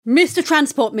Mr.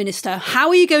 Transport Minister, how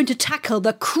are you going to tackle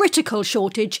the critical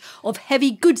shortage of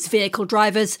heavy goods vehicle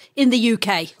drivers in the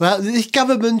UK? Well, this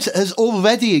government has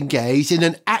already engaged in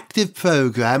an active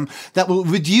programme that will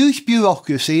reduce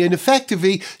bureaucracy and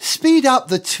effectively speed up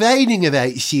the training of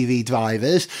HGV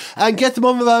drivers and get them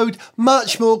on the road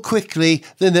much more quickly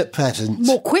than at present.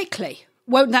 More quickly?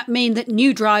 Won't that mean that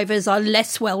new drivers are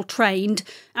less well trained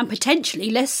and potentially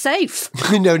less safe?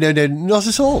 No, not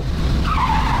at all.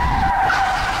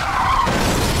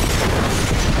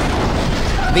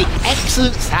 The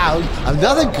excellent sound of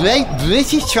another great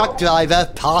British truck driver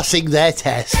passing their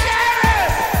test.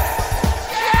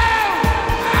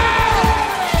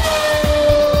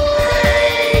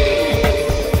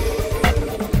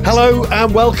 Hello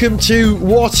and welcome to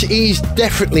what is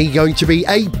definitely going to be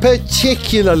a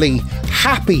particularly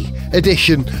happy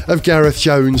edition of Gareth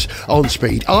Jones on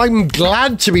Speed. I'm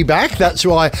glad to be back, that's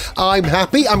why I'm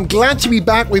happy. I'm glad to be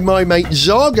back with my mate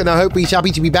Zog, and I hope he's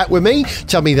happy to be back with me.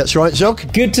 Tell me that's right,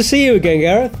 Zog. Good to see you again,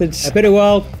 Gareth. It's been a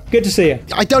while. Good to see you.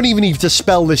 I don't even need to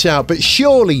spell this out, but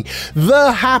surely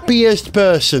the happiest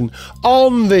person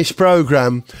on this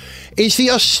programme is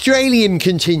the Australian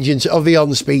contingent of the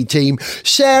On Speed team.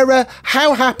 Sarah,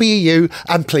 how happy are you?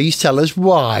 And please tell us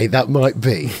why that might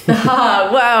be.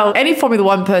 Well, any Formula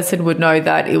One person would know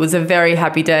that it was a very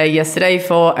happy day yesterday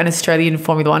for an Australian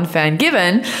Formula One fan,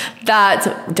 given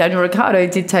that Daniel Ricciardo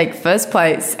did take first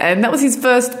place, and that was his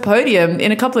first podium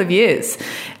in a couple of years.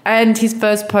 And his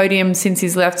first podium since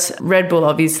he's left Red Bull,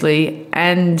 obviously,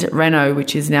 and Renault,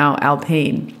 which is now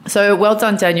Alpine. So well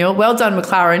done, Daniel. Well done,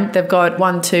 McLaren. They've got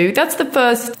 1-2. That's the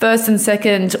first and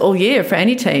second all year for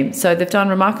any team. So they've done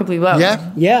remarkably well.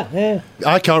 Yeah.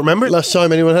 I can't remember it last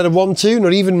time anyone had a 1-2.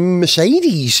 Not even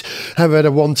Mercedes have had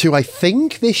a 1-2, I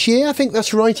think, this year. I think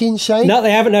that's right in saying. No,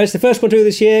 they haven't. No, it's the first 1-2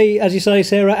 this year, as you say,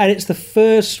 Sarah, and it's the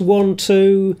first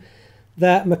 1-2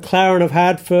 that McLaren have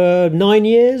had for 9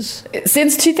 years?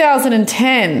 Since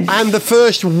 2010. And the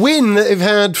first win that they've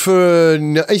had for...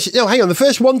 the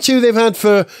first 1-2 they've had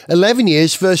for 11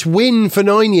 years, first win for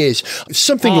 9 years.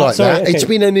 Something like that. Okay. It's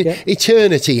been an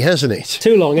eternity, hasn't it?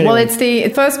 Too long, anyway. Well, it's the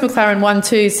first McLaren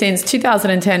 1-2 since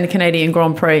 2010 Canadian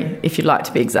Grand Prix, if you'd like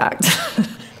to be exact.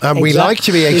 And we like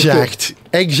to be exact.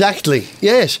 Exactly,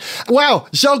 yes. Wow,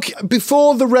 Zog,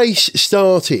 before the race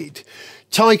started...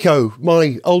 Tycho,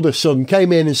 my oldest son,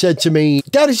 came in and said to me,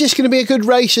 Dad, is this going to be a good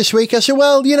race this week? I said,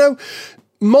 well,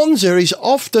 Monza is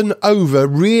often over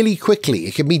really quickly.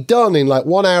 It can be done in like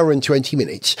 1 hour and 20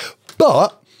 minutes,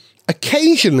 but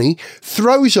occasionally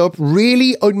throws up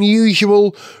really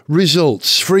unusual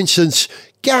results. For instance,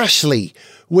 Gasly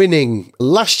winning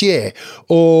last year,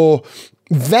 or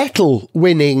Vettel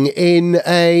winning in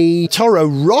a Toro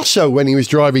Rosso when he was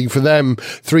driving for them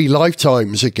 3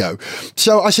 lifetimes ago.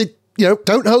 So I said,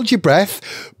 don't hold your breath,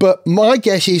 but my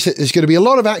guess is that there's going to be a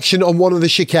lot of action on one of the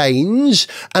chicanes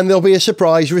and there'll be a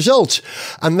surprise result.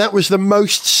 And that was the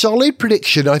most solid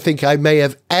prediction I think I may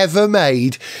have ever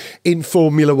made in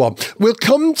Formula One. We'll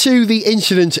come to the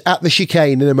incident at the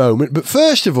chicane in a moment, but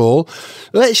first of all,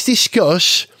 let's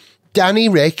discuss Danny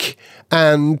Ric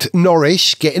and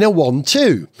Norris getting a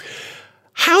 1-2.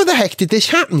 How the heck did this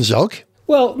happen, Zog?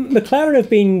 Well, McLaren have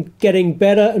been getting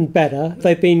better and better.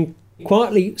 They've been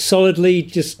quietly, solidly,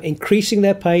 just increasing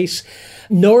their pace.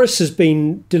 Norris has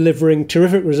been delivering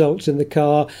terrific results in the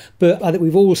car, but I think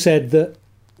we've all said that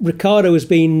Ricciardo has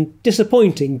been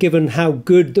disappointing given how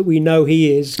good that we know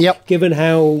he is, given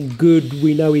how good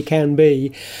we know he can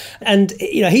be. And,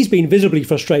 he's been visibly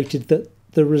frustrated that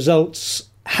the results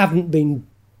haven't been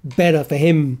better for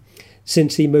him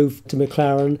since he moved to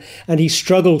McLaren, and he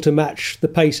struggled to match the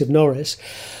pace of Norris.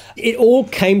 It all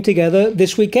came together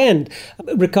this weekend.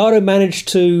 Ricciardo managed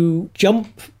to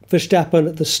jump Verstappen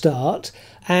at the start,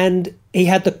 and he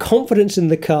had the confidence in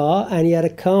the car, and he had a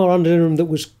car under him that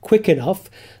was quick enough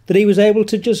that he was able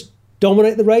to just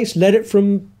dominate the race, led it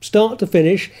from start to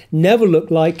finish, never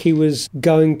looked like he was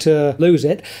going to lose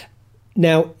it.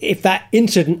 Now, if that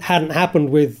incident hadn't happened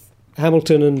with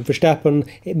Hamilton and Verstappen,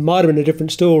 it might have been a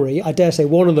different story. I dare say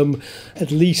one of them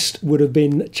at least would have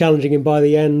been challenging him by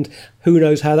the end. Who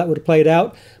knows how that would have played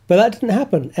out? But that didn't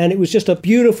happen. And it was just a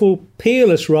beautiful,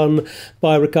 peerless run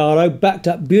by Ricciardo, backed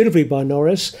up beautifully by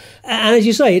Norris. And as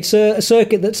you say, it's a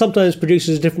circuit that sometimes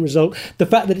produces a different result. The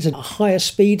fact that it's a higher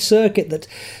speed circuit that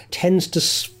tends to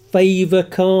favour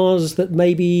cars that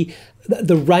maybe...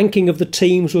 The ranking of the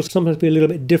teams will sometimes be a little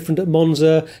bit different at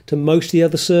Monza to most of the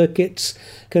other circuits,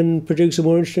 can produce a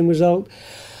more interesting result.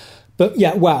 But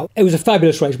yeah, wow, it was a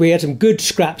fabulous race. We had some good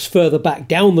scraps further back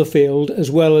down the field,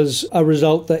 as well as a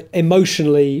result that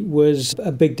emotionally was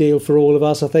a big deal for all of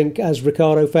us, I think, as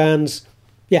Ricciardo fans.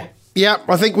 Yeah, Yeah,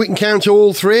 I think we can count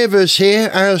all three of us here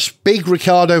as big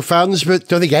Ricciardo fans, but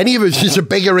don't think any of us is a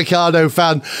bigger Ricciardo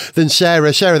fan than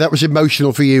Sarah. Sarah, that was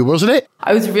emotional for you, wasn't it?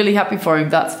 I was really happy for him,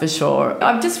 that's for sure.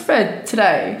 I've just read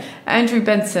today, Andrew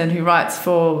Benson, who writes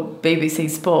for BBC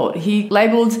Sport, he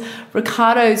labelled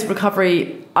Ricciardo's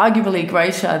recovery arguably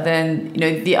greater than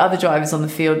the other drivers on the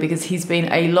field, because he's been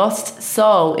a lost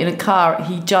soul in a car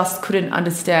he just couldn't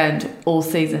understand all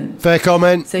season. Fair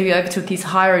comment. So he overtook his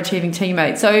higher achieving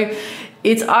teammate. So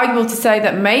it's arguable to say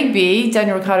that maybe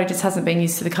Daniel Ricciardo just hasn't been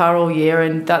used to the car all year,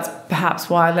 and that's perhaps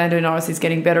why Lando Norris is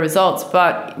getting better results.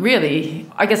 But really,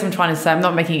 I guess I'm trying to say, I'm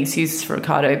not making excuses for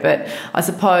Ricciardo, but I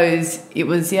suppose it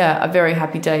was, a very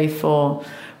happy day for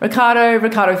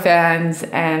Ricciardo fans,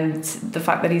 and the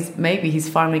fact that he's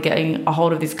finally getting a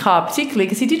hold of this car, particularly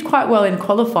because he did quite well in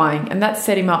qualifying, and that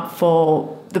set him up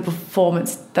for the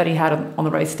performance that he had on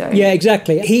the race day. Yeah,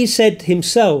 exactly. He said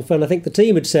himself, and I think the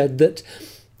team had said that,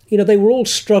 they were all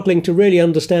struggling to really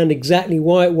understand exactly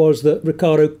why it was that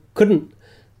Ricciardo couldn't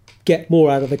get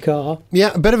more out of the car.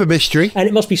 Yeah, a bit of a mystery. And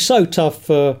it must be so tough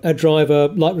for a driver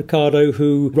like Ricciardo,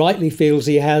 who rightly feels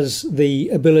he has the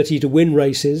ability to win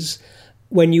races,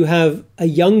 when you have a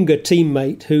younger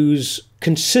teammate who's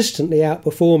consistently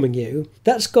outperforming you.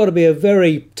 That's got to be a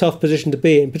very tough position to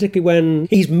be in, particularly when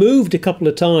he's moved a couple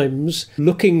of times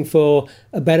looking for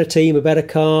a better team, a better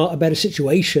car, a better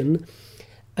situation,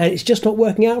 and it's just not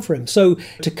working out for him. So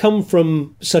to come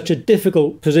from such a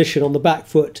difficult position on the back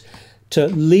foot to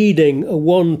leading a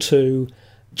 1-2,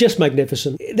 just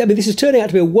magnificent. I mean, this is turning out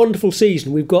to be a wonderful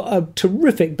season. We've got a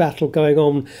terrific battle going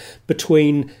on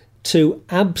between two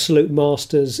absolute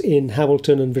masters in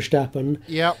Hamilton and Verstappen.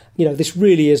 Yeah. This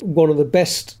really is one of the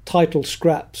best title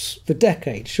scraps for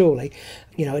decades, surely.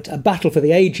 It's a battle for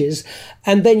the ages.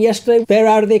 And then yesterday, they're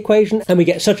out of the equation, and we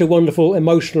get such a wonderful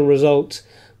emotional result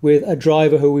with a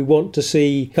driver who we want to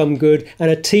see come good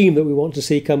and a team that we want to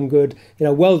see come good.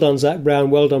 Well done, Zak Brown.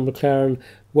 Well done, McLaren.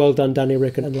 Well done, Danny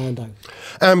Rick and Lando.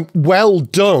 Well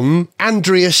done,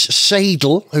 Andreas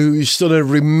Seidel, who's done a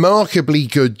remarkably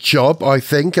good job, I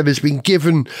think, and has been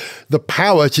given the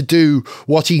power to do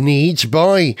what he needs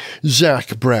by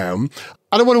Zak Brown.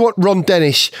 I don't wonder what Ron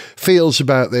Dennis feels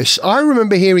about this. I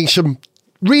remember hearing some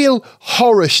real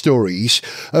horror stories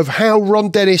of how Ron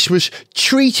Dennis was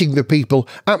treating the people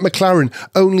at McLaren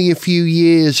only a few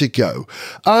years ago.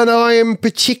 And I am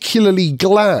particularly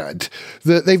glad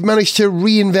that they've managed to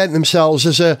reinvent themselves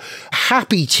as a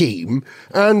happy team.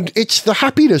 And it's the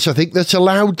happiness, I think, that's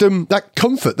allowed them that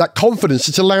comfort, that confidence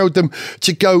that's allowed them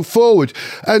to go forward.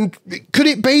 And could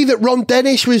it be that Ron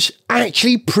Dennis was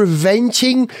actually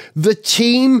preventing the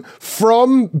team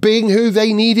from being who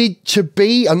they needed to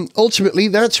be? And ultimately,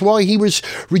 that's why he was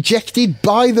rejected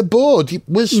by the board. It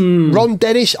was Ron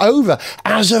Dennis over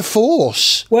as a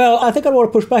force. Well, I think I want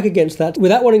to push back against that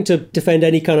without wanting to defend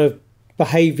any kind of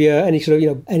behaviour, any sort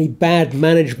of, any bad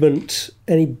management,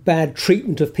 any bad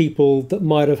treatment of people that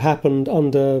might have happened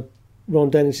under Ron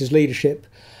Dennis's leadership.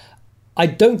 I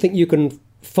don't think you can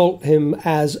fault him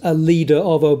as a leader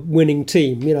of a winning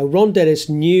team. Ron Dennis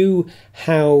knew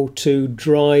how to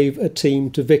drive a team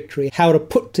to victory, how to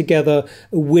put together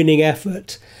a winning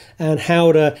effort, and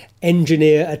how to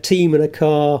engineer a team and a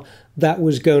car that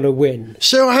was going to win.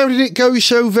 So how did it go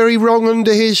so very wrong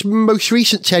under his most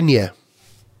recent tenure?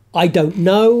 I don't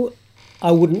know.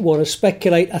 I wouldn't want to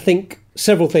speculate. I think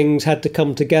several things had to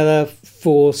come together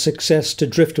for success to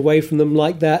drift away from them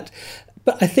like that.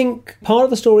 But I think part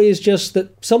of the story is just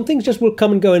that some things just will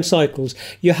come and go in cycles.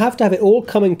 You have to have it all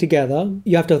coming together.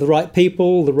 You have to have the right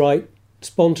people, the right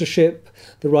sponsorship,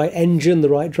 the right engine, the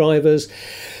right drivers.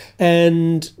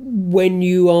 And when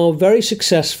you are very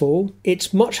successful,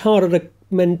 it's much harder to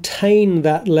maintain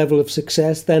that level of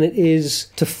success than it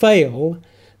is to fail,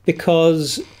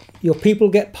 because your people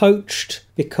get poached,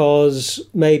 because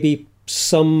maybe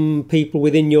some people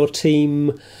within your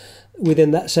team,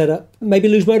 within that setup, maybe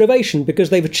lose motivation because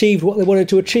they've achieved what they wanted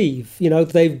to achieve.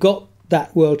 They've got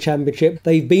that world championship.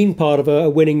 They've been part of a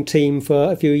winning team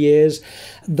for a few years.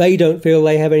 They don't feel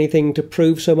they have anything to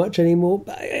prove so much anymore.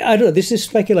 I don't know. This is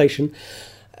speculation.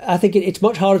 I think it's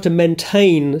much harder to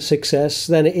maintain success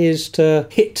than it is to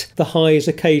hit the highs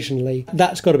occasionally.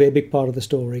 That's got to be a big part of the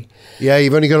story. Yeah,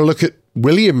 you've only got to look at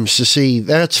Williams to see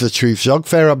that's the truth, Zog.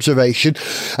 Fair observation.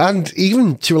 And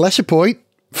even to a lesser point,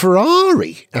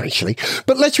 Ferrari, actually.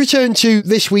 But let's return to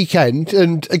this weekend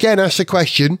and again ask the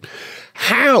question,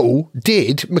 how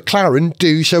did McLaren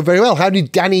do so very well? How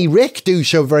did Danny Rick do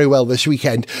so very well this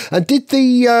weekend? And did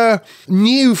the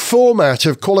new format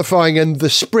of qualifying and the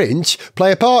sprint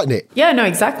play a part in it? Yeah, no,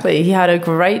 exactly. He had a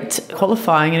great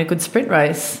qualifying and a good sprint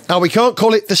race. Now, we can't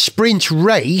call it the sprint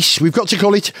race. We've got to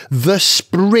call it the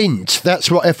sprint.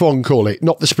 That's what F1 call it,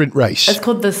 not the sprint race. It's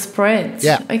called the sprint.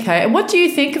 Yeah. Okay. And what do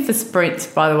you think of the sprint,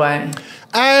 by the way?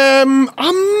 I'm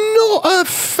not a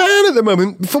fan at the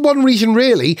moment, for one reason,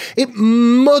 really. It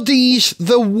muddies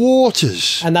the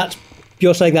waters. And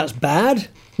you're saying that's bad?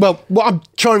 Well, what I'm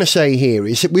trying to say here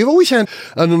is that we've always had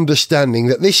an understanding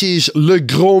that this is Le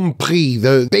Grand Prix,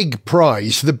 the big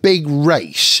prize, the big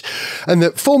race, and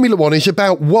that Formula One is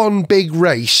about one big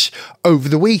race over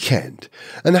the weekend.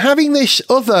 And having this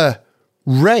other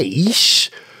race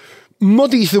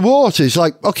muddies the waters.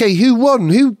 Like, okay, who won?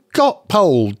 Who got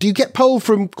pole? Do you get pole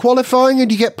from qualifying, or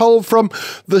do you get pole from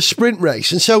the sprint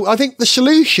race? And so I think the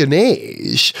solution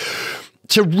is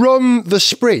to run the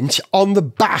sprint on the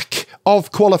back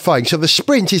of qualifying. So the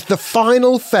sprint is the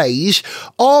final phase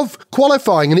of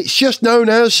qualifying, and it's just known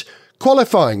as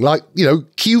qualifying, like,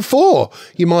 Q4,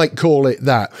 you might call it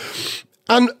that.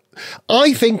 And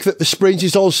I think that the sprint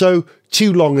is also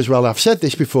too long as well. I've said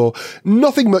this before.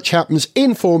 Nothing much happens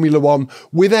in Formula One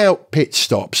without pit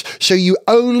stops. So you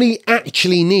only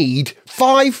actually need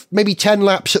 5, maybe 10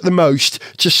 laps at the most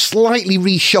to slightly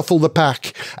reshuffle the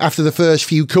pack after the first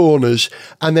few corners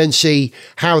and then see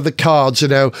how the cards are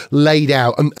now laid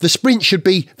out. And the sprint should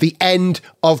be the end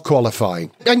of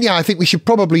qualifying. And yeah, I think we should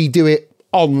probably do it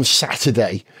on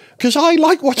Saturday, because I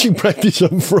like watching practice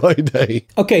on Friday.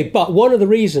 Okay, but one of the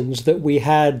reasons that we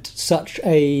had such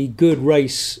a good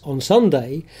race on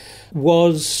Sunday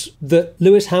was that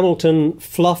Lewis Hamilton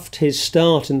fluffed his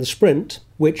start in the sprint,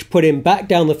 which put him back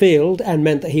down the field and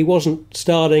meant that he wasn't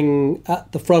starting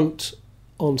at the front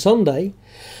on Sunday.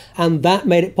 And that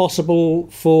made it possible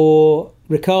for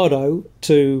Ricciardo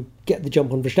to get the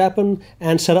jump on Verstappen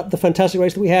and set up the fantastic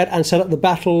race that we had, and set up the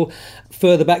battle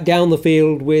further back down the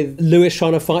field with Lewis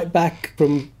trying to fight back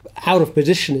from out of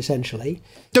position, essentially.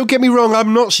 Don't get me wrong,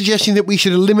 I'm not suggesting that we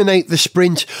should eliminate the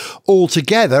sprint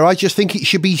altogether. I just think it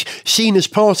should be seen as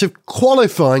part of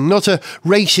qualifying, not a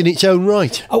race in its own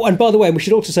right. Oh, and by the way, we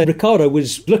should also say Ricciardo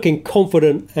was looking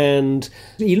confident, and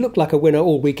he looked like a winner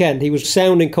all weekend. He was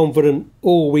sounding confident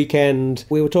all weekend.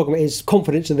 We were talking about his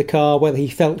confidence in the car, whether he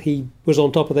felt he was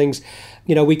on top of things.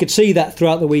 We could see that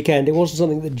throughout the weekend. It wasn't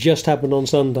something that just happened on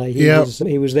Sunday.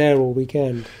 He was there all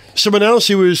weekend. Someone else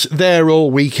who was there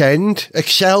all weekend,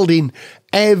 excelled in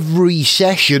every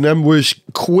session and was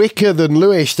quicker than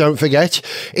Lewis, don't forget,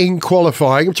 in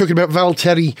qualifying. I'm talking about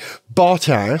Valtteri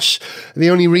Bottas. The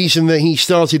only reason that he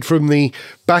started from the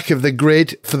back of the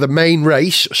grid for the main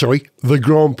race, the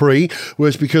Grand Prix,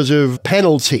 was because of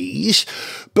penalties.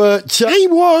 But he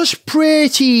was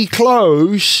pretty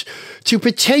close to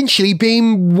potentially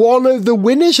being one of the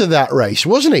winners of that race,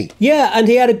 wasn't he? Yeah, and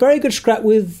he had a very good scrap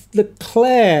with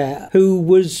Leclerc, who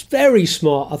was very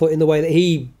smart, I thought, in the way that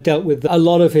he dealt with a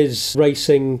lot of his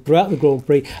racing throughout the Grand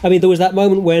Prix. I mean, there was that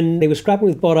moment when he was scrapping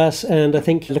with Bottas, and I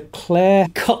think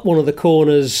Leclerc cut one of the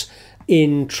corners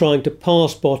in trying to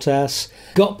pass Bottas,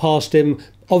 got past him,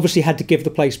 obviously had to give the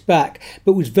place back,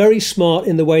 but was very smart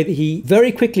in the way that he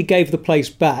very quickly gave the place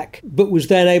back, but was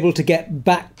then able to get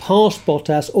back past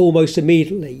Bottas almost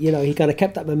immediately. He kind of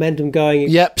kept that momentum going.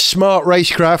 Yep, smart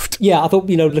racecraft. Yeah, I thought,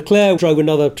 Leclerc drove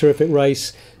another terrific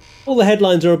race. All the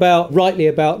headlines are rightly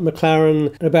about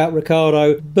McLaren and about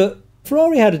Ricciardo, but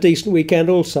Ferrari had a decent weekend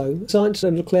also. Sainz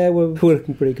and Leclerc were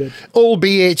looking pretty good.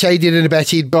 Albeit aided and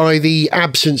abetted by the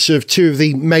absence of two of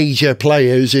the major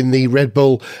players in the Red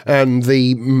Bull and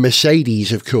the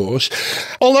Mercedes, of course.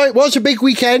 Although it was a big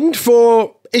weekend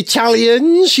for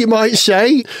Italians, you might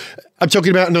say. I'm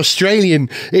talking about an Australian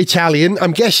Italian.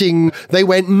 I'm guessing they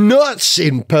went nuts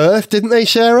in Perth, didn't they,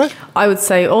 Sarah? I would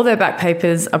say all their back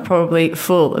papers are probably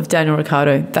full of Daniel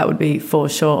Ricciardo. That would be for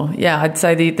sure. Yeah, I'd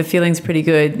say the feeling's pretty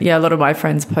good. Yeah, a lot of my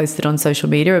friends posted on social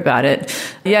media about it.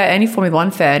 Yeah, any Formula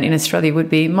One fan in Australia would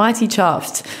be mighty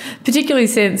chuffed, particularly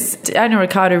since Daniel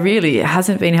Ricciardo really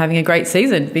hasn't been having a great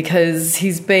season because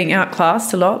he's being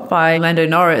outclassed a lot by Lando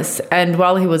Norris. And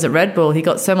while he was at Red Bull, he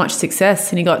got so much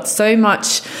success and he got so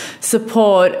much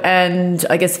support and,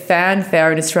 I guess,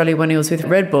 fanfare in Australia when he was with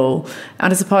Red Bull.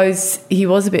 And I suppose he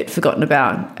was a bit forgotten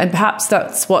about. And perhaps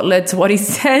that's what led to what he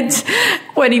said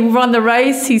when he won the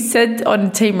race. He said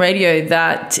on team radio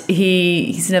that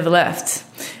he's never left.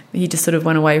 He just sort of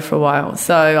went away for a while.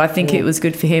 So I think it was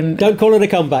good for him. Don't call it a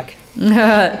comeback.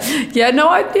 I don't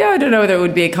know whether it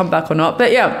would be a comeback or not.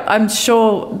 But yeah, I'm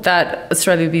sure that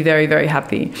Australia would be very, very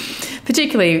happy.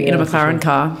 Particularly in a McLaren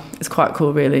car. It's quite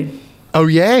cool, really. Oh,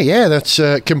 yeah, that's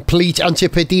a complete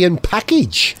Antipodean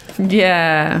package.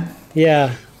 Yeah.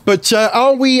 Yeah. But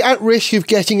are we at risk of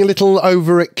getting a little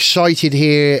overexcited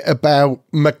here about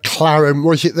McLaren?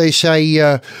 Was it they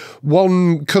say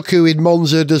one cuckoo in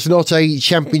Monza does not a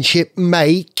championship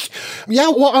make? Yeah,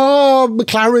 what are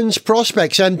McLaren's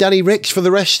prospects and Danny Ricks for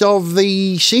the rest of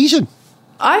the season?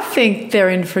 I think they're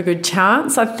in for a good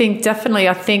chance. I think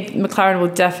McLaren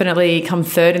will definitely come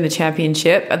third in the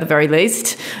championship at the very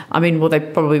least. I mean, well, they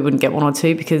probably wouldn't get one or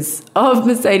two because of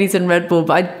Mercedes and Red Bull,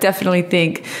 but I definitely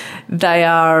think they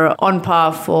are on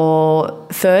par for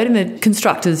third in the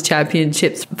Constructors'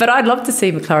 Championships. But I'd love to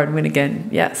see McLaren win again,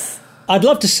 yes. I'd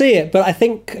love to see it, but I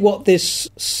think what this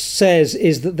says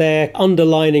is that they're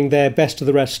underlining their best of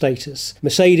the rest status.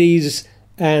 Mercedes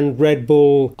and Red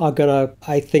Bull are going to,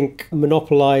 I think,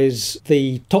 monopolise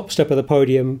the top step of the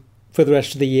podium for the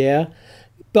rest of the year,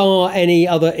 bar any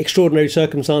other extraordinary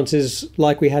circumstances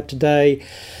like we had today.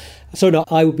 So no,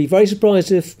 I would be very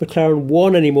surprised if McLaren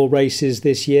won any more races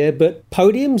this year, but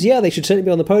podiums, yeah, they should certainly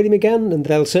be on the podium again, and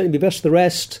they'll certainly be best of the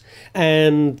rest.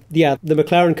 And yeah, the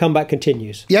McLaren comeback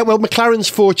continues. Yeah, well, McLaren's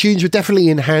fortunes were definitely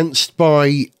enhanced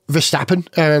by Verstappen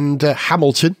and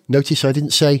Hamilton. Notice I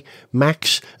didn't say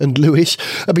Max and Lewis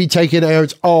have been taken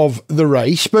out of the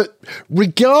race. But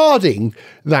regarding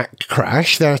that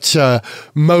crash, that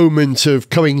moment of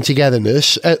coming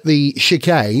togetherness at the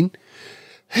chicane,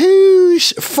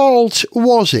 whose fault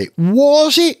was it?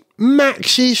 Was it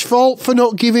Max's fault for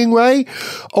not giving way?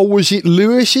 Or was it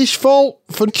Lewis's fault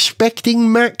for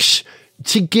expecting Max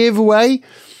to give way?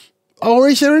 Or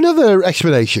is there another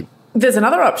explanation? There's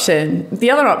another option.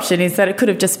 The other option is that it could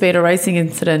have just been a racing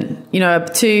incident. You know,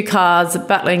 two cars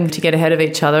battling to get ahead of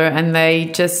each other, and they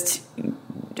just,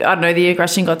 I don't know, the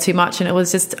aggression got too much and it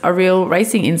was just a real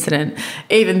racing incident.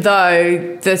 Even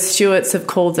though the stewards have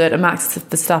called it a Max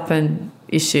Verstappen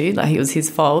issue, like it was his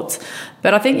fault.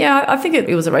 But I think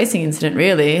it was a racing incident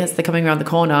really as they're coming around the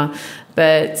corner.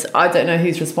 But I don't know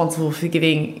who's responsible for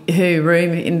giving who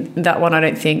room in that one, I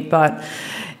don't think. But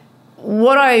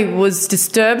what I was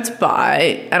disturbed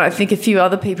by, and I think a few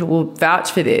other people will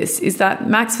vouch for this, is that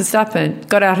Max Verstappen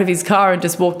got out of his car and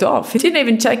just walked off. He didn't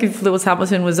even check if Lewis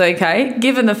Hamilton was okay,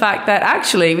 given the fact that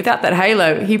actually, without that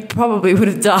halo, he probably would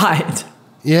have died.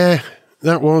 Yeah,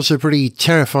 that was a pretty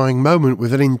terrifying moment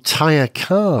with an entire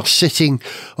car sitting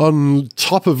on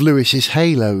top of Lewis's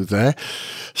halo there.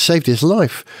 Saved his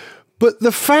life. But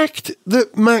the fact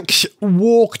that Max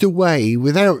walked away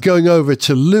without going over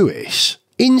to Lewis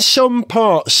in some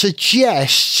part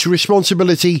suggests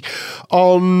responsibility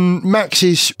on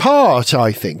Max's part,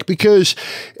 I think, because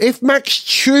if Max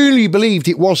truly believed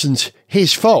it wasn't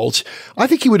his fault, I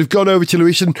think he would have gone over to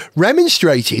Lewis and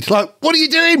remonstrated, like, what are you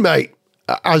doing, mate?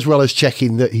 As well as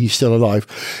checking that he's still alive,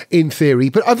 in theory.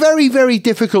 But a very, very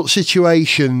difficult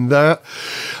situation that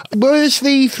was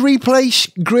the 3-place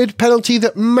grid penalty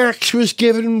that Max was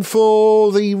given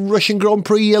for the Russian Grand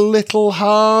Prix a little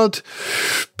hard.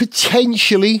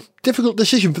 Potentially difficult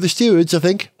decision for the stewards, I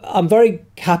think. I'm very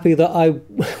happy that I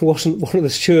wasn't one of the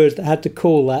stewards that had to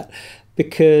call that,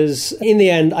 because in the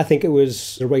end, I think it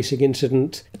was a racing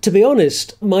incident. To be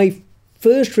honest, my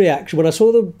first reaction when I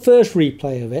saw the first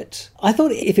replay of it, I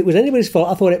thought if it was anybody's fault,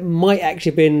 I thought it might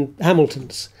actually have been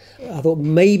Hamilton's. I thought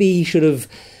maybe he should have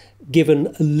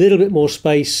given a little bit more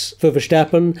space for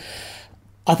Verstappen.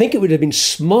 I think it would have been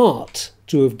smart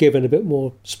to have given a bit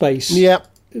more space to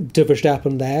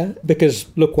Verstappen there, because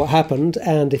look what happened.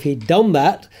 And if he'd done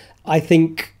that, I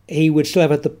think he would still have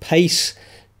had the pace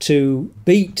to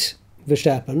beat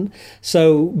Verstappen.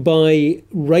 So by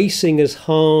racing as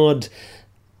hard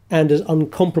and as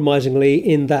uncompromisingly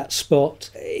in that spot,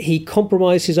 he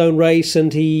compromised his own race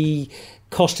and he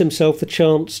cost himself the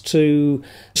chance to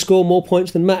score more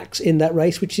points than Max in that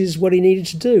race, which is what he needed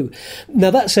to do.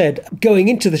 Now, that said, going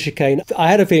into the chicane,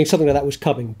 I had a feeling something like that was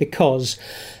coming, because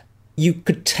you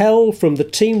could tell from the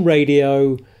team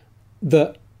radio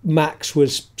that Max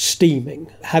was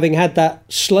steaming, having had that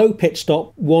slow pit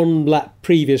stop one lap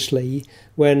previously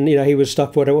when he was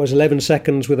stuck for 11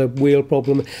 seconds with a wheel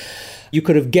problem. You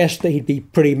could have guessed that he'd be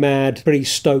pretty mad, pretty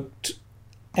stoked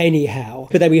anyhow.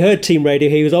 But then we heard team radio.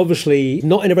 He was obviously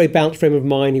not in a very balanced frame of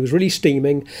mind. He was really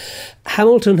steaming.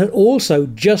 Hamilton had also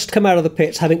just come out of the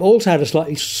pits, having also had a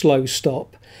slightly slow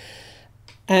stop.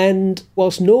 And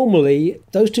whilst normally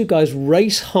those two guys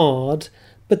race hard,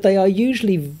 but they are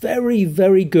usually very,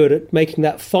 very good at making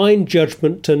that fine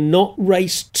judgment to not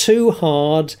race too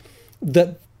hard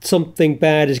that something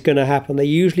bad is going to happen. They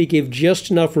usually give just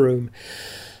enough room.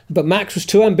 But Max was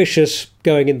too ambitious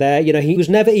going in there. He was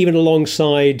never even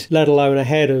alongside, let alone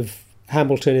ahead of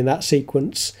Hamilton in that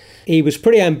sequence. He was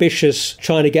pretty ambitious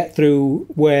trying to get through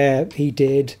where he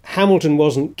did. Hamilton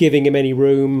wasn't giving him any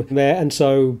room there, and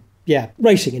so, yeah,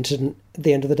 racing incident at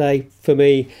the end of the day for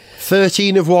me.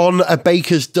 13 of one, a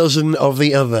baker's dozen of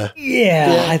the other.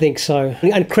 Yeah, I think so.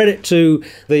 And credit to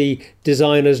the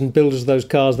designers and builders of those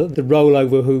cars that the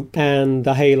rollover hoop and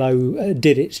the halo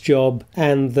did its job,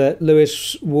 and that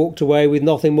Lewis walked away with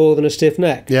nothing more than a stiff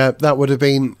neck. Yeah, that would have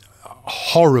been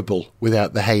horrible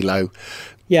without the halo.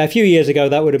 Yeah, a few years ago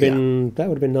that would have been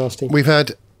nasty. We've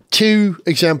had 2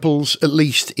 examples, at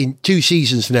least in 2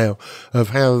 seasons now, of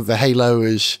how the halo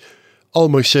has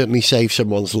almost certainly saved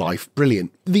someone's life.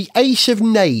 Brilliant. The Ace of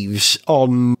Knaves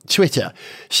on Twitter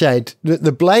said that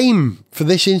the blame for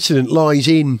this incident lies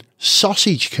in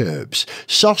sausage curbs.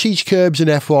 Sausage curbs in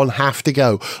F1 have to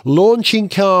go. Launching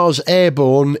cars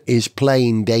airborne is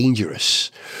plain dangerous.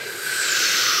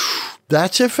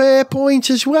 That's a fair point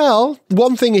as well.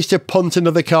 One thing is to punt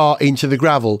another car into the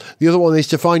gravel. The other one is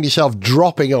to find yourself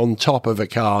dropping on top of a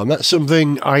car. And that's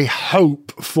something I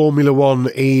hope Formula One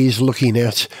is looking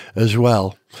at as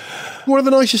well. One of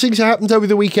the nicest things that happened over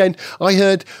the weekend, I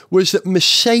heard, was that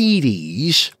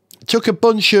Mercedes took a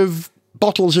bunch of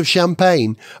bottles of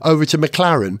champagne over to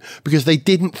McLaren because they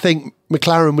didn't think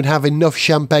McLaren would have enough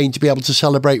champagne to be able to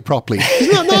celebrate properly.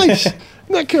 Isn't that nice? Isn't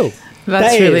that cool?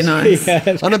 That's really nice.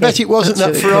 Yeah, and I bet it wasn't that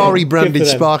really Ferrari-branded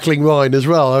sparkling wine as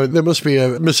well. There must be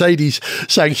a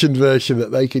Mercedes-sanctioned version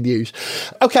that they could use.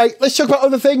 OK, let's talk about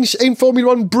other things in Formula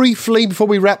One briefly before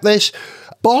we wrap this.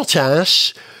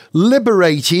 Bottas,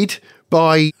 liberated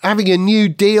by having a new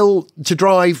deal to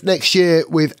drive next year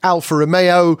with Alfa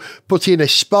Romeo, put in a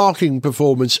sparkling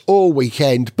performance all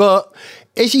weekend. But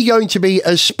is he going to be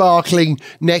as sparkling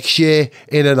next year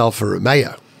in an Alfa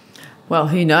Romeo? Well,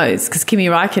 who knows? Because Kimi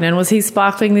Raikkonen, was he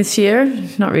sparkling this year?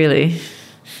 Not really.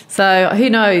 So who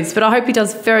knows? But I hope he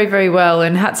does very, very well,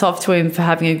 and hats off to him for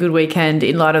having a good weekend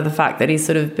in light of the fact that he's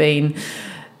sort of been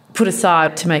put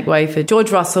aside to make way for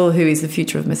George Russell, who is the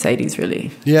future of Mercedes,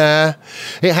 really. Yeah,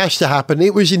 it has to happen.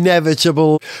 It was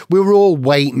inevitable. We were all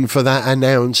waiting for that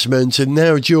announcement, and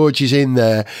now George is in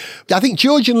there. I think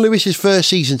George and Lewis's first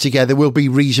season together will be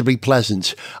reasonably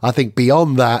pleasant. I think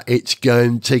beyond that, it's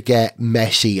going to get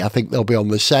messy. I think they'll be on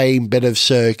the same bit of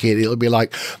circuit. It'll be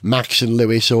like Max and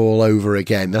Lewis all over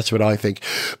again. That's what I think.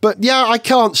 But yeah, I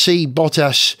can't see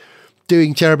Bottas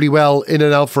doing terribly well in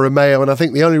an Alfa Romeo, and I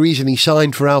think the only reason he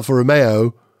signed for Alfa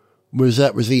Romeo was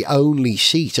that was the only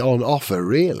seat on offer,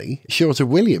 really, short of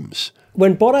Williams.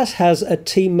 When Bottas has a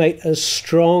teammate as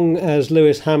strong as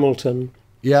Lewis Hamilton,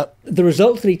 the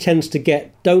results that he tends to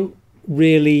get don't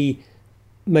really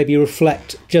maybe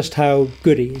reflect just how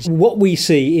good he is. What we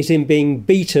see is him being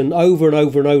beaten over and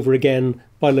over and over again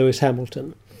by Lewis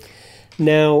Hamilton.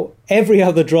 Now, every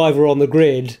other driver on the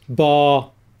grid,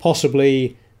 bar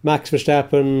possibly Max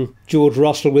Verstappen, George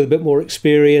Russell with a bit more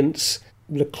experience,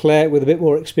 Leclerc with a bit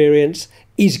more experience,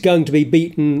 is going to be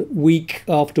beaten week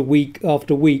after week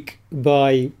after week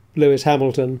by Lewis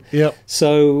Hamilton. Yep.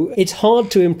 So it's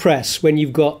hard to impress when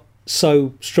you've got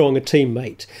so strong a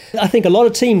teammate. I think a lot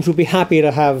of teams would be happy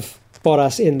to have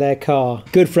Bottas in their car.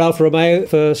 Good for Alfa Romeo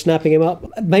for snapping him up.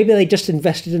 Maybe they just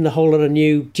invested in a whole lot of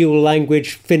new dual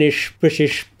language Finnish,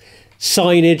 British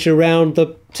signage around the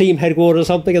team headquarters or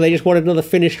something, and they just wanted another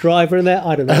Finnish driver in there.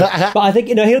 I don't know. But I think,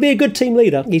 he'll be a good team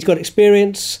leader. He's got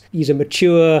experience. He's a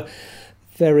mature,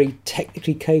 very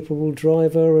technically capable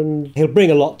driver, and he'll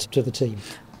bring a lot to the team.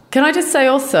 Can I just say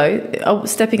also,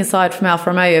 stepping aside from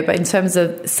Alfa Romeo, but in terms of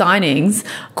signings,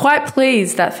 quite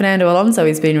pleased that Fernando Alonso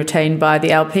is being retained by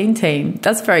the Alpine team.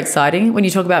 That's very exciting when you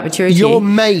talk about maturity. Your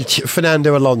mate,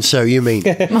 Fernando Alonso, you mean?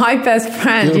 My best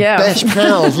friend, yeah. Best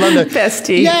pals, London.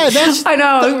 Bestie. Yeah, I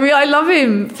know. I love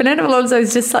him. Fernando Alonso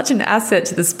is just such an asset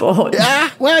to the sport.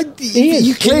 Yeah, well,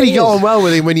 you clearly got on well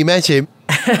with him when you met him.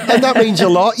 And that means a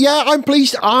lot. Yeah, I'm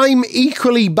pleased. I'm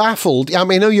equally baffled. I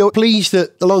mean, I know you're pleased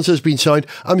that Alonso's been signed.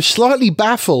 I'm slightly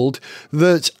baffled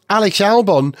that Alex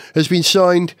Albon has been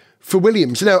signed for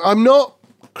Williams. Now, I'm not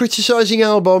criticising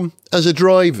Albon as a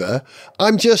driver.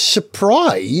 I'm just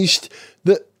surprised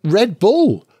that Red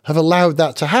Bull have allowed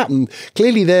that to happen.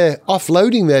 Clearly, they're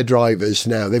offloading their drivers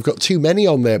now. They've got too many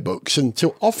on their books. And to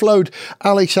offload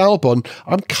Alex Albon,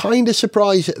 I'm kind of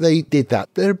surprised that they did that.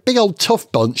 They're a big old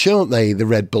tough bunch, aren't they, the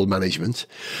Red Bull management?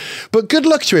 But good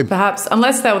luck to him. Perhaps,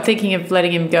 unless they were thinking of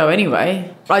letting him go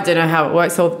anyway. I don't know how it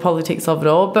works, all the politics of it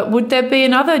all. But would there be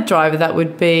another driver that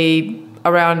would be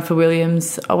around for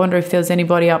Williams? I wonder if there was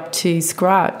anybody up to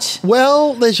scratch.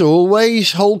 Well, there's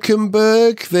always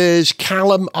Hulkenberg, there's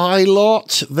Callum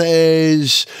Ilott,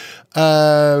 there's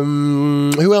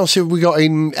who else have we got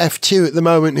in F2 at the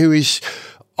moment who is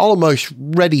almost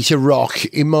ready to rock,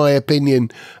 in my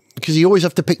opinion, because you always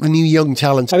have to pick the new young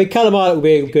talent. I mean, Callum Ilott would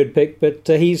be a good pick, but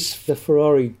he's the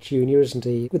Ferrari junior, isn't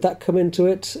he? Would that come into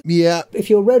it? Yeah. If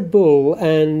you're Red Bull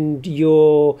and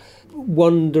you're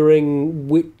wondering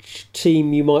which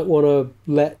team you might want to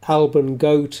let Albon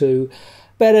go to,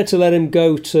 better to let him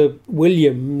go to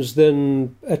Williams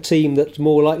than a team that's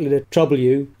more likely to trouble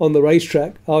you on the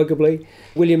racetrack, arguably.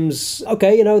 Williams,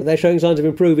 okay, they're showing signs of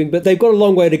improving, but they've got a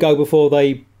long way to go before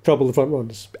they trouble the front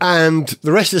runners. And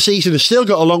the rest of the season has still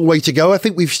got a long way to go. I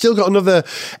think we've still got another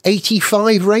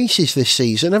 85 races this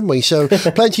season, haven't we? So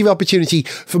plenty of opportunity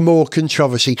for more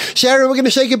controversy. Sarah, we're going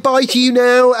to say goodbye to you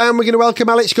now, and we're going to welcome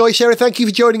Alex Goy. Sarah, thank you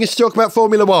for joining us to talk about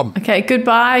Formula One. Okay,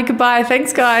 goodbye.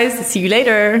 Thanks, guys. See you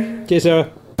later. Cheers,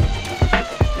 Sarah.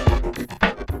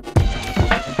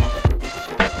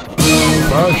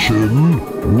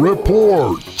 Fashion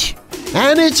Report.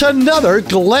 And it's another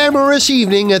glamorous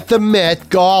evening at the Met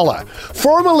Gala.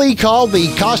 Formerly called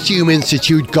the Costume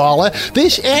Institute Gala,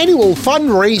 this annual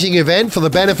fundraising event for the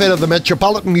benefit of the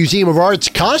Metropolitan Museum of Art's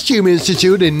Costume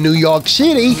Institute in New York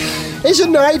City is a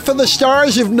night for the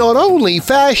stars of not only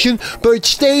fashion, but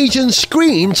stage and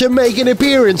screen to make an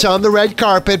appearance on the red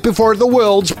carpet before the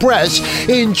world's press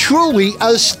in truly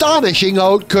astonishing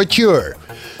haute couture.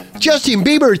 Justin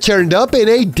Bieber turned up in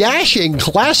a dashing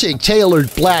classic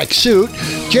tailored black suit.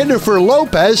 Jennifer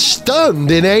Lopez stunned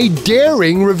in a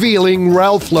daring, revealing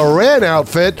Ralph Lauren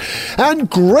outfit. And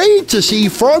great to see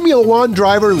Formula One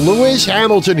driver Lewis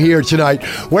Hamilton here tonight,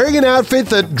 wearing an outfit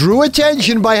that drew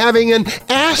attention by having an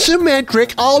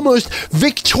asymmetric, almost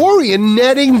Victorian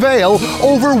netting veil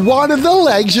over one of the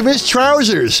legs of his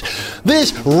trousers.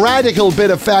 This radical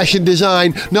bit of fashion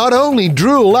design not only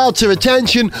drew lots of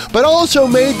attention, but also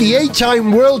made the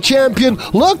 8-time world champion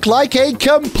look like a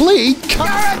complete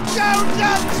character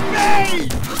on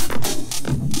speed!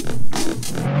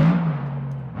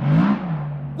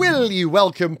 Will you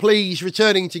welcome, please,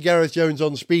 returning to Gareth Jones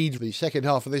on Speed for the second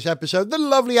half of this episode, the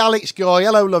lovely Alex Goy.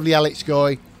 Hello, lovely Alex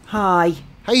Goy. Hi.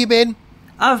 How you been?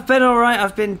 I've been alright.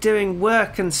 I've been doing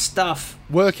work and stuff.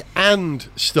 Work and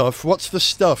stuff? What's the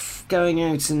stuff? Going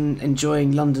out and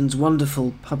enjoying London's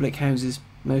wonderful public houses,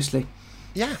 mostly.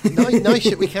 Yeah, nice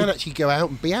that we can actually go out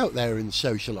and be out there and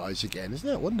socialise again. Isn't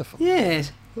that wonderful?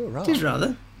 Yes. All right. It is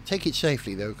rather. Take it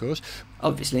safely, though, of course.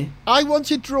 Obviously. I want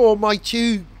to draw my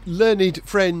two learned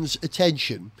friends'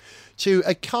 attention to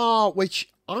a car which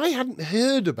I hadn't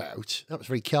heard about. That was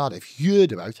very Cardiff.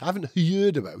 Heard about. I haven't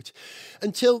heard about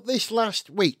until this last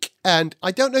week. And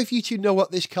I don't know if you two know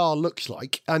what this car looks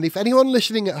like. And if anyone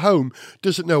listening at home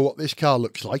doesn't know what this car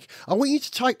looks like, I want you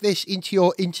to type this into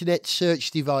your internet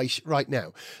search device right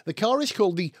now. The car is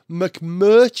called the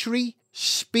McMurtry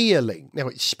Spearling. Now,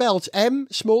 it's spelt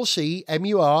M-C-M-U-R-T-R-Y.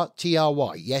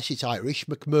 Yes, it's Irish,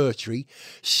 McMurtry.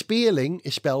 Spearling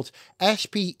is spelt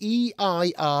S-P-E-I-R-L-I-N-G.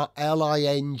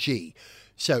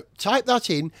 So type that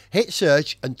in, hit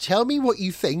search, and tell me what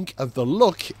you think of the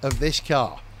look of this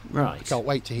car. Right. Can't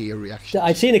wait to hear your reaction.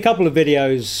 I've seen a couple of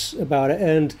videos about it,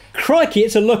 and crikey,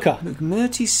 it's a looker.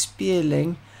 McMurtry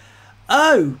Spearling.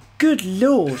 Oh, good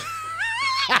lord.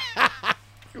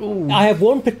 I have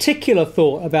one particular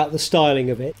thought about the styling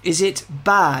of it. Is it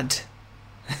bad?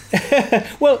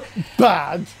 Well,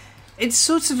 Bad. It's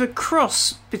sort of a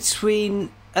cross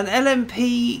between an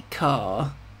LMP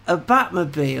car, a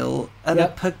Batmobile, and Yep.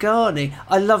 a Pagani.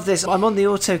 I love this. I'm on the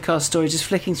Autocar story, just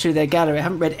flicking through their gallery. I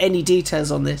haven't read any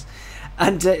details on this.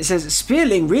 And it says,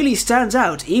 Spearling really stands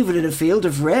out, even in a field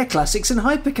of rare classics and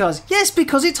hypercars. Yes,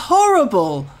 because it's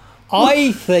horrible.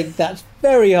 I think that's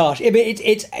very harsh. I mean,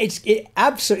 it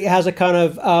absolutely has a kind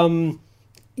of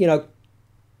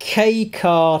K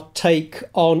car take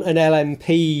on an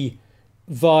LMP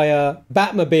via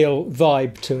Batmobile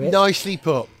vibe to it. Nicely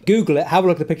put. Google it, have a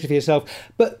look at the picture for yourself.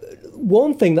 But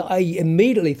one thing that I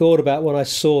immediately thought about when I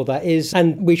saw that is,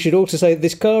 and we should also say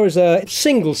this car is a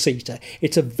single-seater.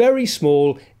 It's a very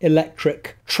small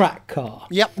electric track car.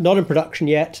 Yep. Not in production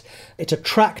yet. It's a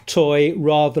track toy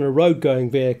rather than a road-going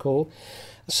vehicle,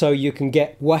 so you can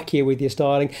get wackier with your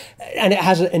styling. And it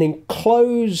has an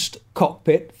enclosed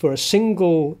cockpit for a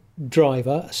single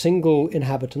driver, a single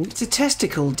inhabitant. It's a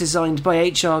testicle designed by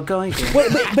H.R. Geiger. Well,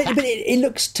 but it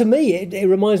looks, to me, it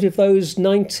reminds me of those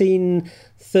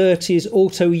 1930s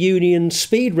Auto Union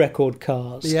speed record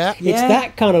cars. Yeah. It's Yeah.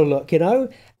 that kind of look,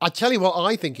 I tell you what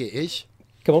I think it is.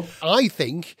 Come on. I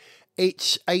think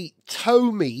it's a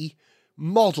Tomei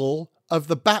model of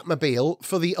the Batmobile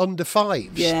for the under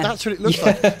fives. Yeah. That's what it looks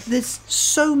like. There's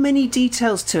so many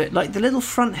details to it, like the little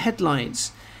front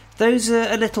headlights. Those are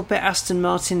a little bit Aston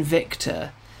Martin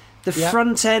Victor. The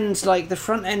front end, like the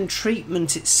front end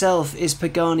treatment itself is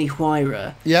Pagani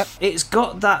Huayra. Yeah. It's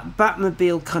got that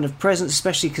Batmobile kind of presence,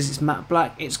 especially because it's matte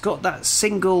black. It's got that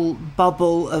single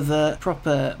bubble of a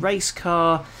proper race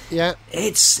car. Yeah.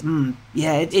 It's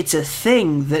a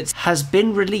thing that has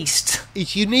been released.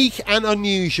 It's unique and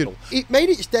unusual. It made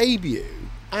its debut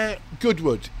at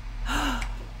Goodwood.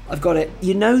 I've got it.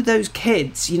 You know those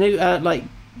kids, like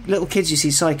little kids you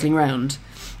see cycling round,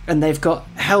 and they've got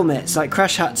helmets, like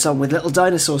crash hats on with little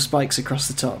dinosaur spikes across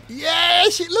the top.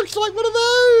 Yes, it looks like one of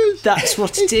those. That's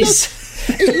what it is.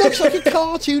 It looks like a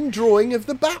cartoon drawing of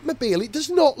the Batmobile. It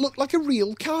does not look like a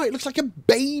real car. It looks like a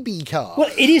baby car. Well,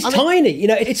 it is tiny.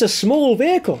 It's a small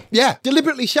vehicle. Yeah,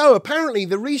 deliberately so. Apparently,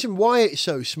 the reason why it's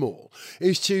so small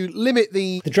is to limit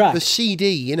the drag. the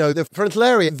CD, the frontal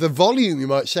area, the volume, you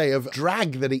might say, of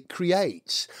drag that it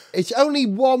creates. It's only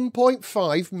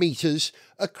 1.5 metres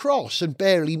across and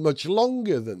barely much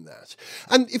longer than that.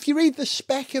 And if you read the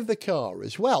spec of the car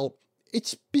as well,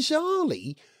 it's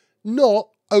bizarrely not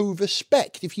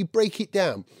over-spec'd if you break it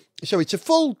down. So it's a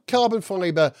full carbon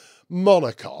fibre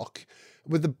monocoque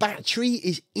where the battery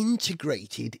is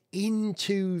integrated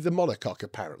into the monocoque,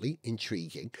 apparently.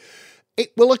 Intriguing.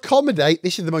 It will accommodate,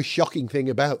 this is the most shocking thing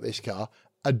about this car,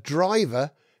 a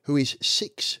driver who is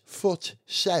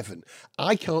 6'7".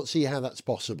 I can't see how that's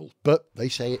possible, but they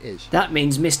say it is. That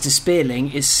means Mr.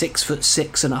 Spearling is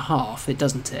 6'6.5",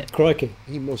 doesn't it? Crikey.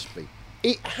 He must be.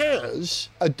 It has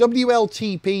a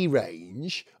WLTP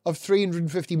range of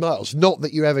 350 miles. Not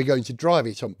that you're ever going to drive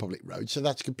it on public roads, so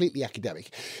that's completely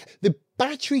academic. The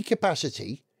battery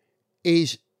capacity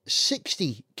is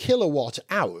 60 kilowatt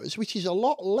hours, which is a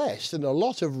lot less than a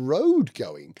lot of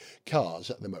road-going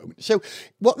cars at the moment. So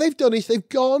what they've done is they've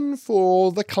gone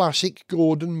for the classic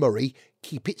Gordon Murray,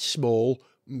 keep it small,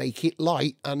 make it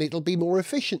light, and it'll be more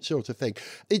efficient sort of thing.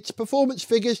 Its performance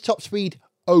figures, top speed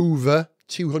over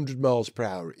 200 miles per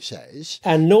hour, it says.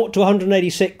 And 0 to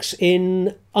 186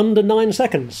 in under 9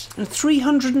 seconds. And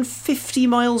 350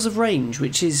 miles of range,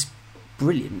 which is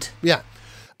brilliant. Yeah.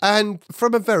 And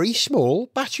from a very small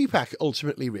battery pack,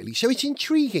 ultimately, really. So it's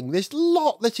intriguing. There's a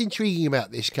lot that's intriguing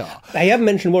about this car. They haven't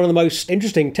mentioned one of the most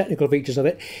interesting technical features of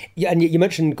it. And you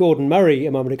mentioned Gordon Murray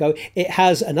a moment ago. It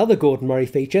has another Gordon Murray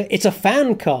feature. It's a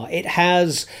fan car. It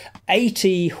has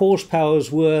 80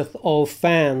 horsepower's worth of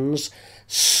fans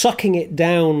sucking it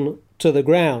down to the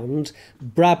ground,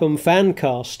 Brabham fan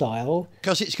car style.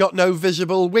 Because it's got no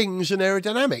visible wings and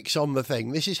aerodynamics on the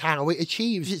thing. This is how it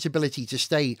achieves its ability to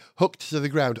stay hooked to the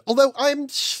ground. Although I'm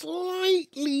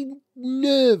slightly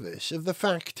nervous of the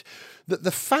fact that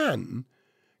the fan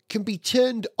can be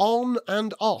turned on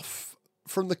and off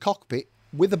from the cockpit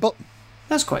with a button.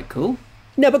 That's quite cool.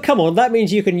 No, but come on, that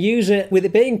means you can use it, with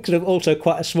it being sort of also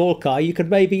quite a small car, you could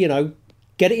maybe,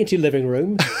 get it into your living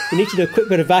room. You need to do a quick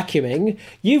bit of vacuuming.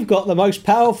 You've got the most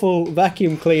powerful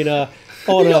vacuum cleaner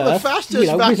on You've got Earth. the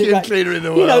fastest vacuum cleaner in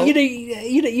the world. You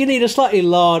need a slightly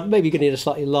large, maybe you're going to need a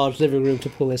slightly large living room to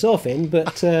pull this off in,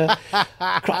 but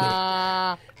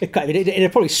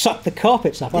it'd probably suck the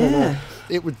carpets up. I don't know.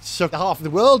 It would suck half the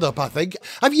world up, I think.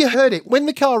 Have you heard it? When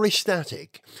the car is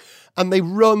static and they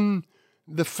run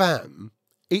the fan,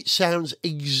 it sounds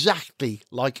exactly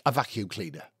like a vacuum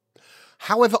cleaner.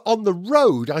 However, on the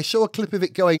road, I saw a clip of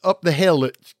it going up the hill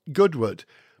at Goodwood.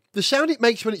 The sound it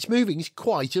makes when it's moving is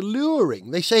quite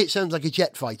alluring. They say it sounds like a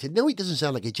jet fighter. No, it doesn't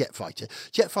sound like a jet fighter.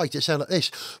 Jet fighters sound like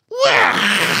this.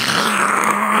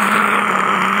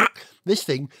 This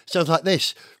thing sounds like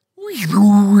this.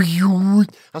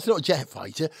 That's not a jet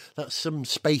fighter. That's some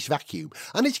space vacuum.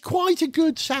 And it's quite a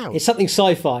good sound. It's something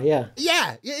sci-fi, yeah.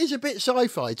 Yeah, it is a bit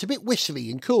sci-fi. It's a bit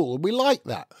whistly and cool, and we like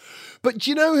that. But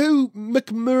do you know who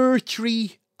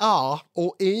McMurtry are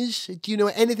or is? Do you know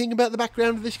anything about the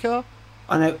background of this car?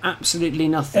 I know absolutely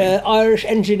nothing. Irish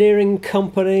engineering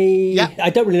company. Yeah.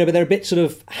 I don't really know, but they're a bit sort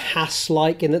of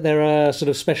Haas-like in that they're a sort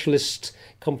of specialist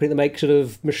company that makes sort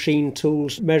of machine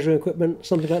tools, measuring equipment,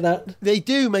 something like that. They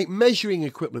do make measuring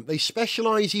equipment. They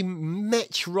specialise in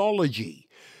metrology,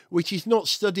 which is not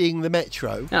studying the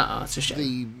Metro, that's a shame.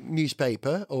 the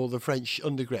newspaper or the French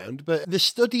underground, but the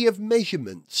study of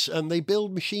measurements, and they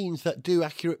build machines that do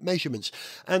accurate measurements.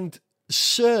 And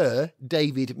Sir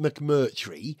David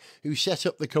McMurtry, who set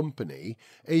up the company,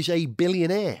 is a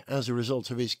billionaire as a result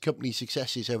of his company's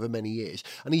successes over many years.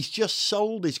 And he's just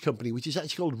sold his company, which is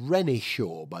actually called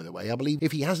Renishaw, by the way. I believe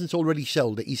if he hasn't already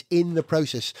sold it, he's in the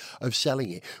process of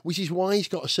selling it, which is why he's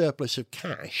got a surplus of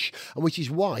cash, and which is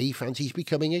why he fancies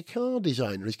becoming a car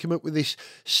designer. He's come up with this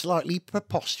slightly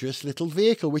preposterous little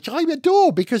vehicle, which I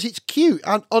adore because it's cute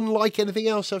and unlike anything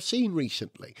else I've seen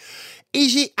recently.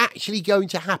 Is it actually going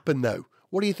to happen, though?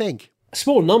 What do you think?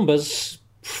 Small numbers,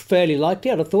 fairly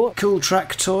likely, I'd have thought. Cool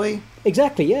track toy.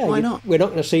 Exactly, yeah. Why not? We're not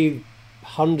going to see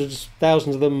hundreds,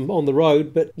 thousands of them on the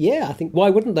road, but yeah, I think why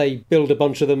wouldn't they build a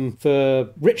bunch of them for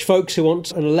rich folks who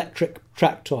want an electric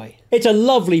track toy? It's a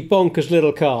lovely, bonkers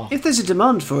little car. If there's a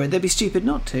demand for it, they'd be stupid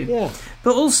not to. Yeah.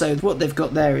 But also, what they've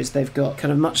got there is they've got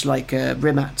kind of much like a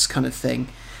Rimac kind of thing.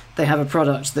 They have a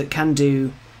product that can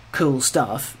do cool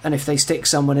stuff, and if they stick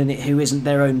someone in it who isn't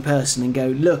their own person and go,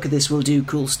 look, this will do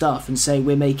cool stuff, and say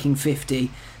we're making 50,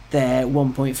 they're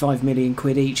 1.5 million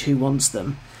quid each, who wants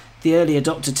them? The early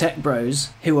adopter tech bros,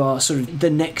 who are sort of the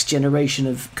next generation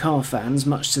of car fans,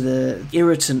 much to the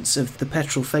irritants of the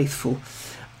petrol faithful,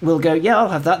 will go, yeah, I'll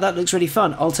have that, that looks really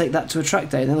fun, I'll take that to a track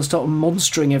day, and then they'll start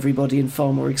monstering everybody in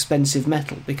far more expensive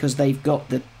metal because they've got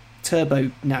the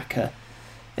turbo knacker.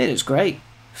 It looks great.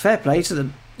 Fair play to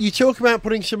them. You talk about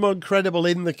putting someone credible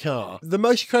in the car. The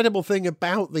most credible thing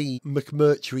about the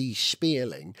McMurtry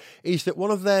Spearling is that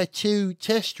one of their 2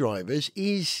 test drivers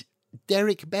is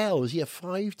Derek Bell. Is he a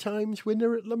 5 times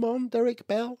winner at Le Mans? Derek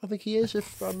Bell, I think he is,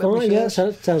 if I remember. Yeah,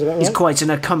 sounds about right. He's quite an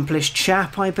accomplished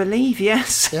chap, I believe,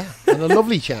 yes. Yeah, and a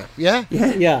lovely chap, yeah?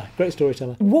 Yeah, great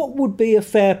storyteller. What would be a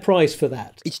fair price for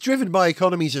that? It's driven by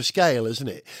economies of scale, isn't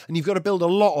it? And you've got to build a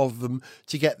lot of them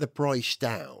to get the price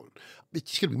down.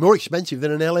 It's going to be more expensive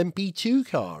than an LMP2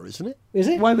 car, isn't it? Is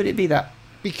it? Why would it be that?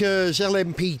 Because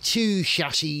LMP2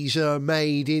 chassis are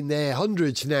made in their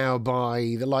hundreds now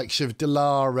by the likes of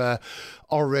Dallara,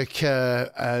 Orica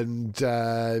and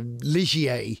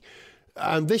Ligier.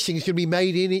 And this thing's going to be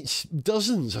made in its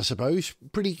dozens, I suppose.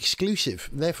 Pretty exclusive,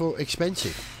 therefore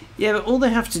expensive. Yeah, but all they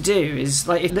have to do is,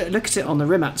 like, look at it on the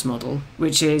Rimac model,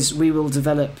 which is we will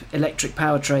develop electric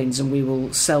powertrains and we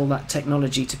will sell that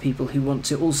technology to people who want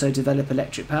to also develop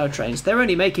electric powertrains. They're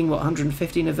only making,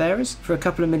 150 Naveras for a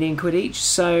couple of million quid each.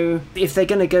 So if they're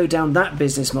going to go down that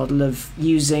business model of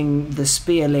using the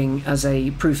Spearling as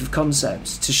a proof of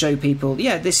concept to show people,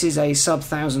 yeah, this is a sub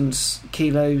 1,000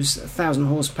 kilos, 1,000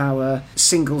 horsepower,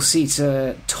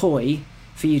 single-seater toy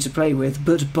for you to play with,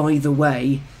 but by the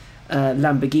way,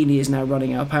 Lamborghini is now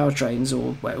running our powertrains,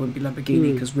 or well, it wouldn't be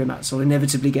Lamborghini because Rimac will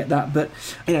inevitably get that, but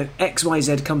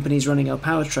XYZ companies running our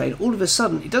powertrain. All of a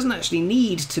sudden, it doesn't actually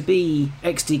need to be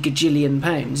XD gajillion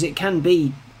pounds. It can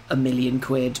be £1 million or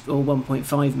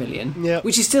 1.5 million,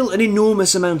 which is still an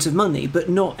enormous amount of money, but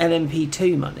not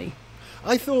LMP2 money.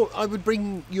 I thought I would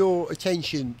bring your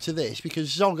attention to this because,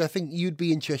 Zog, I think you'd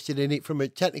be interested in it from a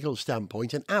technical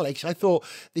standpoint. And Alex, I thought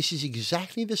this is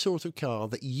exactly the sort of car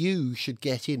that you should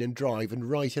get in and drive and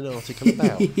write an article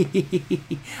about.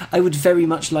 I would very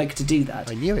much like to do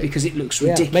that. I knew it. Because it looks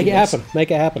ridiculous.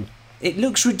 Make it happen. It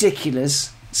looks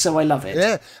ridiculous, so I love it.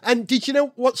 Yeah. And did you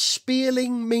know what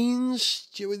Spearling means?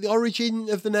 The origin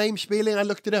of the name Spearling? I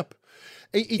looked it up.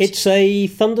 It's a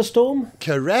thunderstorm?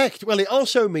 Correct. Well, it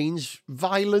also means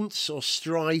violence or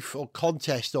strife or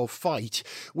contest or fight,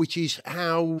 which is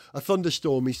how a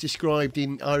thunderstorm is described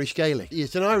in Irish Gaelic.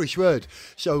 It's an Irish word,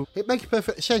 so it makes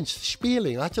perfect sense.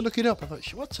 Spearling, I had to look it up. I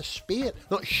thought, what's a spear?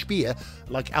 Not spear,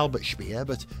 like Albert Speer,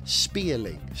 but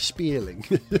Spearling. Spearling.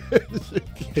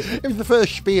 It was the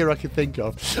first spear I could think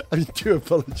of. I do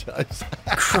apologise.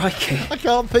 Crikey. I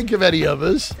can't think of any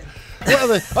others. What are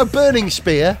they? A burning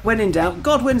spear. When in doubt,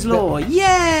 Godwin's Law.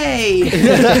 Yay!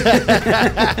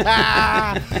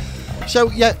 So,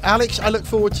 yeah, Alex, I look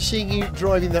forward to seeing you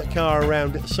driving that car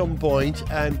around at some point.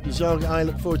 And Zog, I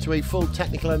look forward to a full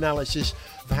technical analysis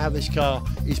for how this car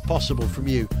is possible from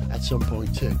you at some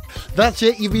point too. That's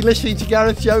it. You've been listening to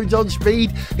Gareth Jones on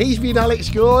Speed. He's been Alex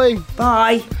Goy.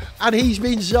 Bye. And he's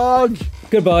been Zog.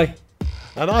 Goodbye.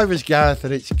 And I was Gareth,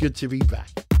 and it's good to be back.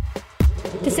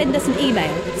 To send us an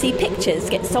email, see pictures,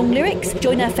 get song lyrics,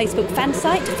 join our Facebook fan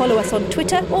site, follow us on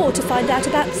Twitter, or to find out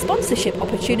about sponsorship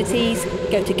opportunities,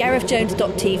 go to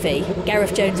GarethJones.tv.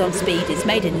 Gareth Jones on Speed is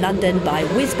made in London by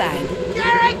Whiz Bang.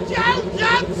 Gareth Jones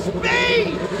on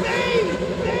Speed!